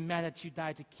has demanded that you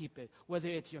die to keep it. Whether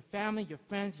it's your family, your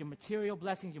friends, your material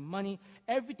blessings, your money,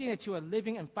 everything that you are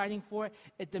living and fighting for,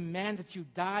 it demands that you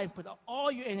die and put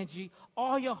all your energy,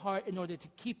 all your heart in order to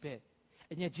keep it.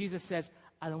 And yet Jesus says,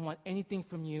 I don't want anything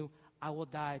from you. I will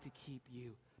die to keep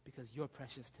you because you're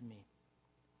precious to me.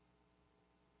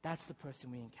 That's the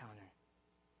person we encounter.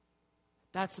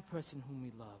 That's the person whom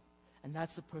we love. And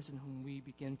that's the person whom we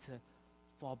begin to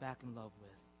fall back in love with.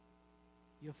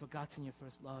 You have forgotten your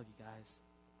first love, you guys.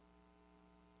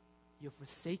 You have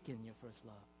forsaken your first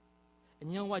love.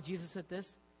 And you know why Jesus said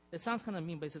this? It sounds kind of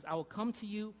mean, but he says, I will come to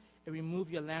you and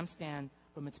remove your lampstand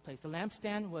from its place. The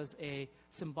lampstand was a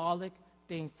symbolic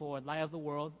thing for light of the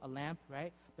world, a lamp,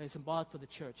 right? But it's symbolic for the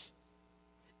church.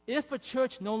 If a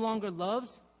church no longer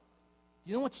loves,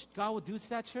 you know what God will do to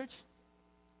that church?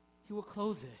 He will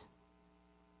close it.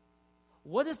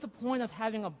 What is the point of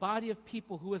having a body of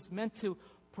people who is meant to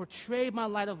portray my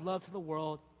light of love to the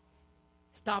world?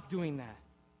 Stop doing that.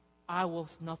 I will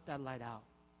snuff that light out.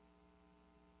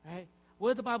 Right?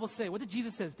 What did the Bible say? What did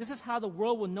Jesus say? This is how the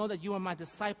world will know that you are my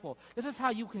disciple. This is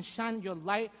how you can shine your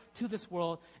light to this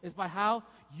world, is by how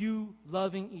you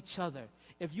loving each other.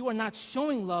 If you are not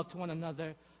showing love to one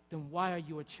another, then why are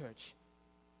you a church?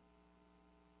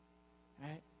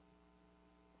 Right?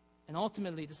 And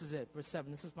ultimately, this is it, verse 7.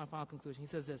 This is my final conclusion. He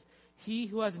says this: He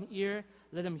who has an ear,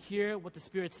 let him hear what the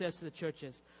Spirit says to the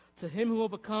churches. To him who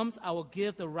overcomes, I will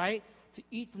give the right to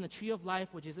eat from the tree of life,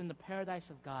 which is in the paradise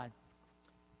of God.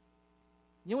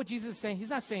 You know what Jesus is saying? He's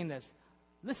not saying this: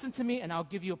 listen to me and I'll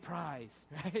give you a prize,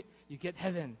 right? You get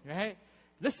heaven, right?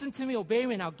 listen to me, obey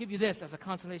me, and I'll give you this as a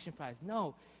consolation prize.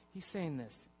 No, he's saying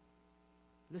this.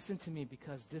 Listen to me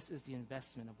because this is the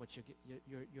investment of what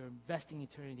you're investing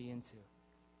eternity into.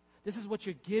 This is what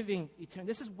you're giving eternity.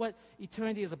 This is what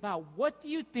eternity is about. What do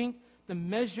you think the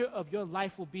measure of your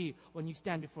life will be when you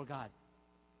stand before God?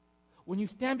 When you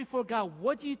stand before God,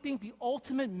 what do you think the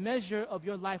ultimate measure of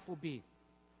your life will be?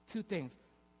 Two things.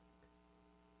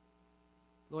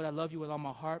 Lord, I love you with all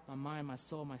my heart, my mind, my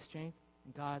soul, my strength.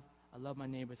 And God, I love my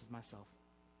neighbors as myself.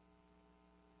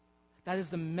 That is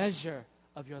the measure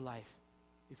of your life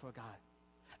before God.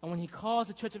 And when he calls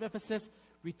the church of Ephesus,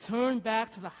 return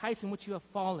back to the heights in which you have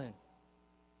fallen.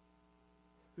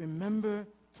 Remember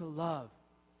to love.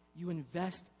 You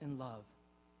invest in love.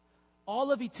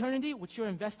 All of eternity, which you're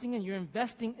investing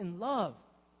in love.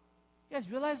 You guys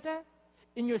realize that?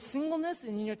 In your singleness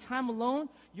and in your time alone,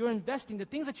 you're investing. The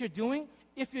things that you're doing,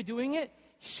 if you're doing it,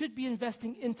 should be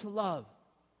investing into love.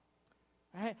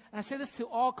 Right? And I say this to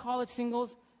all college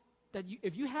singles, that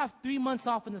if you have 3 months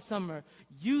off in the summer,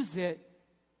 use it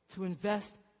to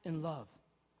invest in love.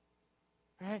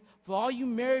 Right? For all you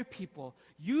married people,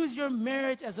 use your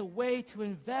marriage as a way to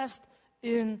invest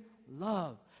in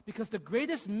love. Because the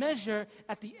greatest measure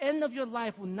at the end of your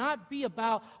life will not be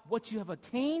about what you have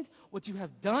attained, what you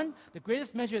have done. The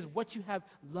greatest measure is what you have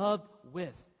loved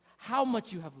with, how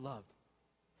much you have loved,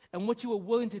 and what you are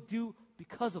willing to do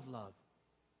because of love.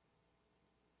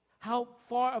 How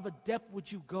far of a depth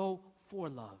would you go for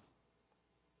love?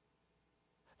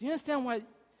 Do you understand why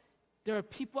there are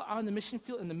people out in the mission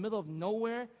field in the middle of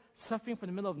nowhere, suffering from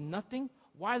the middle of nothing?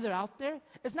 Why they're out there?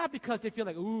 It's not because they feel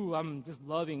like, ooh, I'm just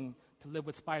loving to live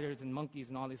with spiders and monkeys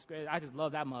and all this great. I just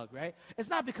love that mug, right? It's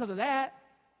not because of that.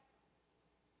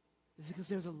 It's because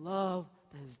there's a love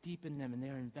that is deep in them and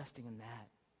they're investing in that.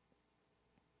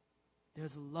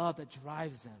 There's a love that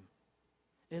drives them.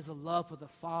 There's a love for the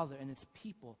Father and its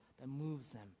people that moves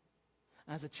them.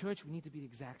 And as a church, we need to be the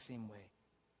exact same way.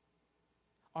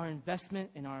 Our investment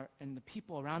in the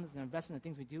people around us and our investment in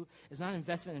things we do is not an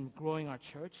investment in growing our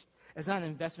church. It's not an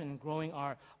investment in growing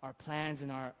our plans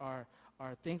and our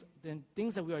things. The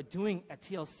things that we are doing at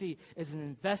TLC is an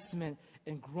investment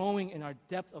in growing in our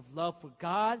depth of love for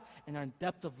God and our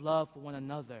depth of love for one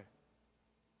another.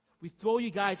 We throw you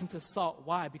guys into SALT.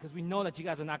 Why? Because we know that you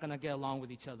guys are not going to get along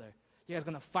with each other. You guys are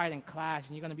going to fight and clash,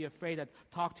 and you're going to be afraid to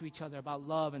talk to each other about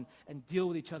love and deal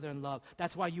with each other in love.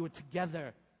 That's why you were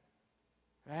together,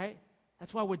 right?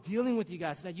 That's why we're dealing with you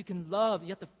guys, so that you can love. You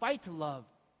have to fight to love.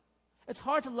 It's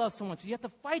hard to love someone, so you have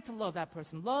to fight to love that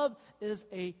person. Love is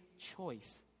a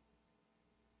choice,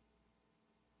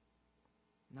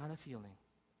 not a feeling.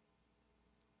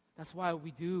 That's why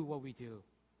we do what we do.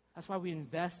 That's why we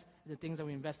invest in the things that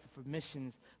we invest for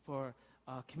missions, for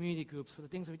community groups, for the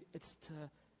things that it's to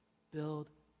build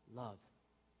love.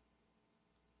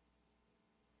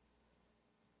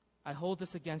 I hold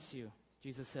this against you,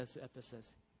 Jesus says to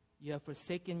Ephesus. You have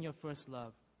forsaken your first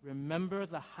love. Remember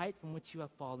the height from which you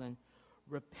have fallen.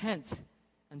 Repent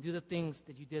and do the things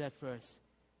that you did at first.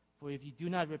 For if you do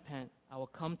not repent, I will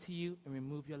come to you and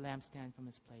remove your lampstand from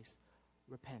its place.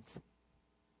 Repent.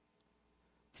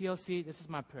 TLC, this is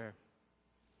my prayer.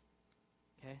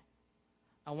 Okay?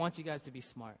 I want you guys to be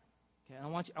smart. Okay? I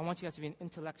want you guys to be an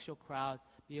intellectual crowd,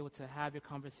 be able to have your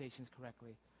conversations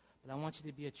correctly. But I want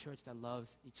you to be a church that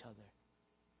loves each other.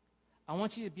 I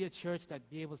want you to be a church that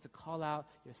be able to call out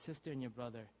your sister and your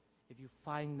brother if you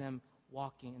find them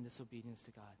walking in disobedience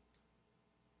to God.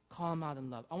 Call them out in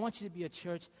love. I want you to be a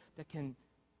church that can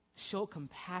show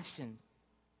compassion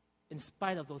in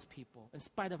spite of those people, in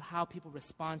spite of how people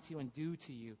respond to you and do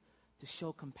to you, to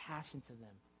show compassion to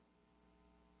them.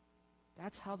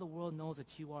 That's how the world knows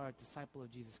that you are a disciple of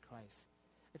Jesus Christ.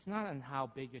 It's not on how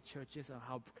big your church is or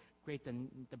how great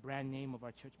the brand name of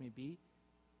our church may be.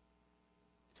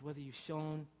 It's whether you've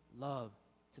shown love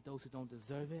to those who don't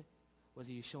deserve it,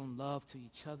 whether you've shown love to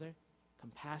each other,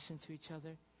 compassion to each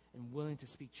other, and willing to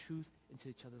speak truth into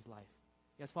each other's life.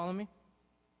 You guys follow me?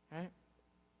 All right?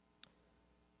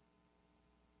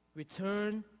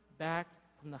 Return back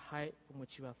from the height from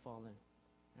which you have fallen.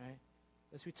 All right?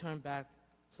 Let's return back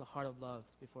to the heart of love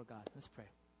before God. Let's pray.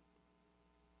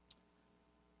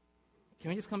 Can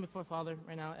we just come before Father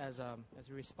right now as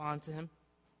we respond to Him?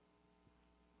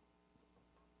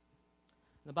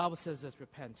 The Bible says this,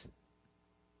 repent.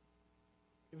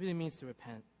 It really means to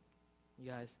repent, you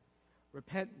guys.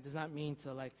 Repent does not mean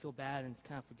to feel bad and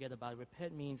kind of forget about it.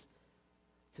 Repent means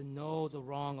to know the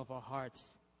wrong of our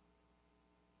hearts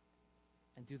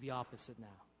and do the opposite now.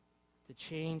 To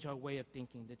change our way of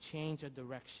thinking, to change our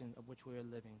direction of which we are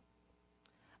living.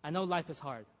 I know life is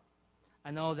hard.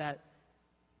 I know that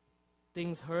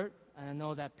things hurt, and I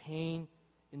know that pain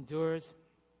endures,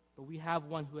 but we have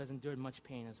one who has endured much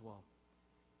pain as well,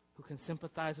 who can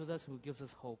sympathize with us, who gives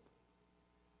us hope.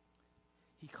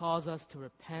 He calls us to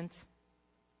repent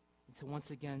and to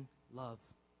once again love.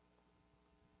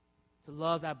 To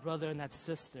love that brother and that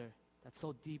sister that's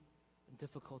so deep and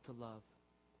difficult to love.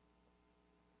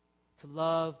 To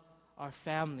love our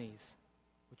families,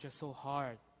 which are so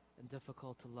hard and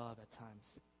difficult to love at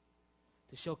times.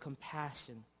 To show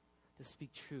compassion, to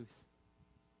speak truth.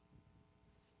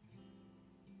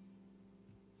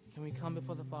 Can we come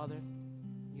before the Father,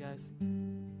 you guys?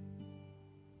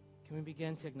 Can we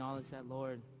begin to acknowledge that,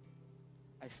 Lord,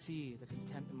 I see the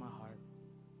contempt in my heart.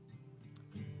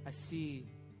 I see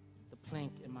the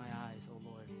plank in my eyes, oh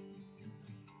Lord.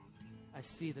 I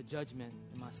see the judgment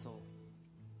in my soul.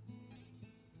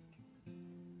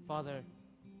 Father,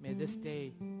 may this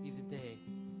day be the day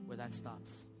where that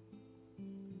stops.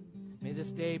 May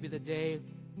this day be the day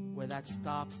where that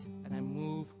stops and I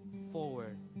move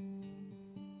forward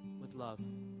with love.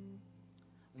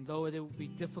 And though it will be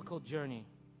a difficult journey,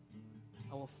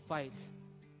 I will fight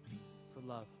for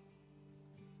love.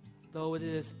 Though it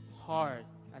is hard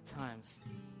at times,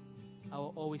 I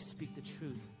will always speak the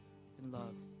truth in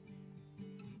love.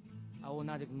 I will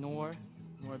not ignore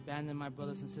nor abandon my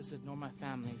brothers and sisters nor my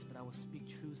families, but I will speak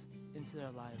truth into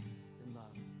their lives in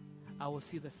love. I will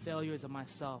see the failures of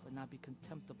myself and not be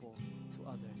contemptible to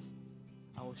others.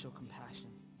 I will show compassion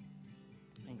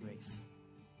and grace.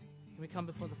 Can we come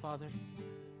before the Father?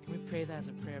 Can we pray that as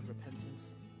a prayer of repentance?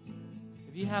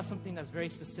 If you have something that's very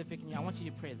specific in you, I want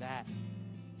you to pray that.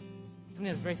 Something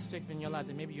that's very specific in your life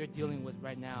that maybe you're dealing with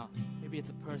right now. Maybe it's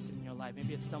a person in your life.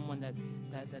 Maybe it's someone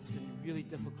that's been really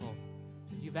difficult.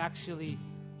 You've actually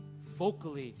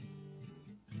vocally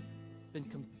been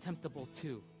contemptible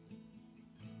to.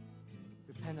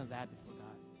 Repent of that before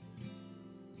God.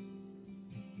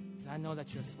 I know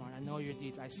that you're smart. I know your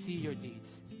deeds. I see your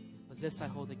deeds. But this I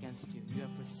hold against you. You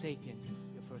have forsaken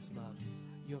your first love.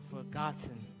 You have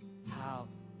forgotten how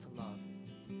to love.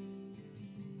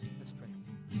 Let's pray.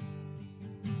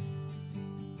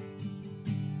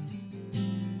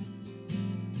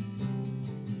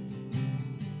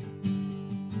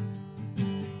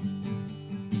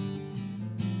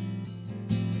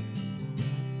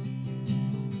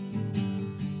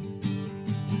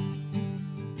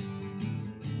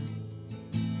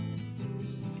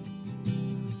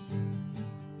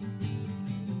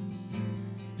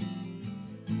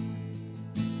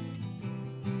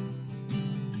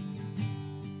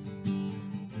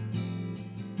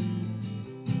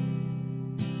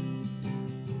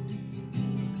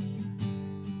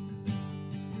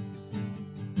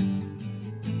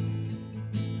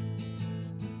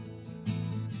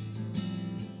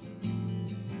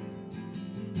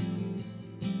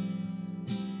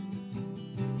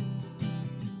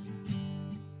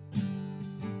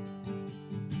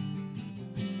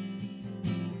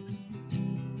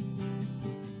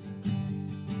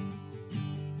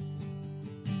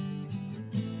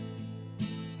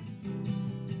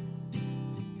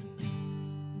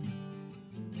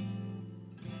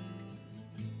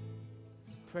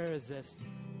 Prayer is this,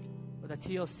 that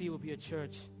TLC will be a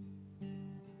church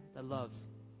that loves.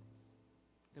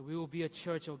 That we will be a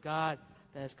church, oh God,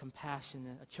 that is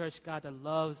compassionate. A church, God, that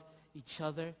loves each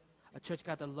other. A church,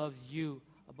 God, that loves you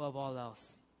above all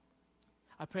else.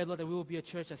 I pray, Lord, that we will be a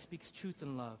church that speaks truth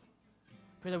and love.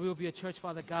 I pray that we will be a church,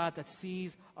 Father God, that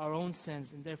sees our own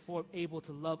sins and therefore able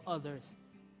to love others,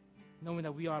 knowing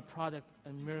that we are a product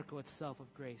and miracle itself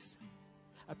of grace.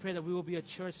 I pray that we will be a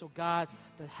church, oh God,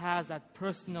 that has that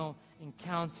personal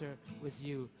encounter with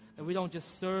you. That we don't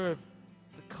just serve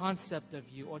the concept of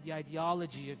you or the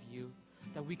ideology of you.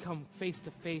 That we come face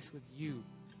to face with you,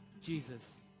 Jesus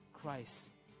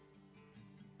Christ,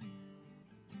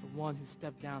 the one who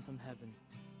stepped down from heaven,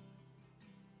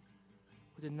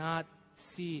 who did not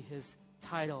see his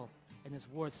title and his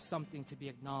worth something to be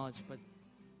acknowledged, but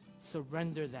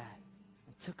surrendered that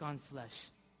and took on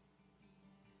flesh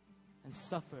and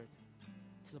suffered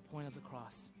to the point of the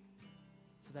cross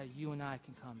so that you and I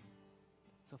can come.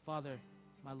 So, Father,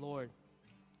 my Lord,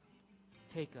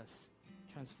 take us,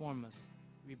 transform us,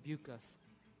 rebuke us,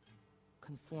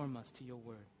 conform us to your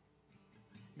word.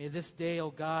 May this day, oh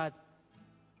God,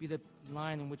 be the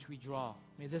line in which we draw.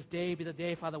 May this day be the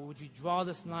day, Father, in which we draw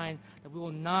this line, that we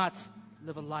will not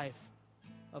live a life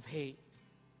of hate,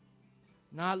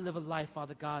 not live a life,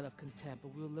 Father God, of contempt,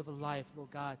 but we will live a life,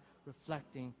 Lord God,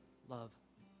 reflecting love.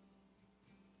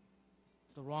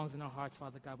 For the wrongs in our hearts,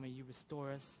 Father God, may you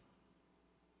restore us.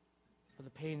 For the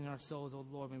pain in our souls, oh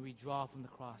Lord, may we draw from the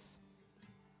cross.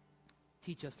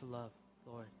 Teach us to love,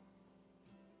 Lord.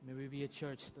 May we be a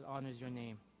church that honors your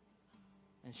name.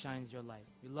 and shines your light.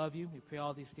 We love you. We pray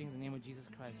all these things in the name of Jesus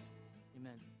Christ.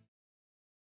 Amen.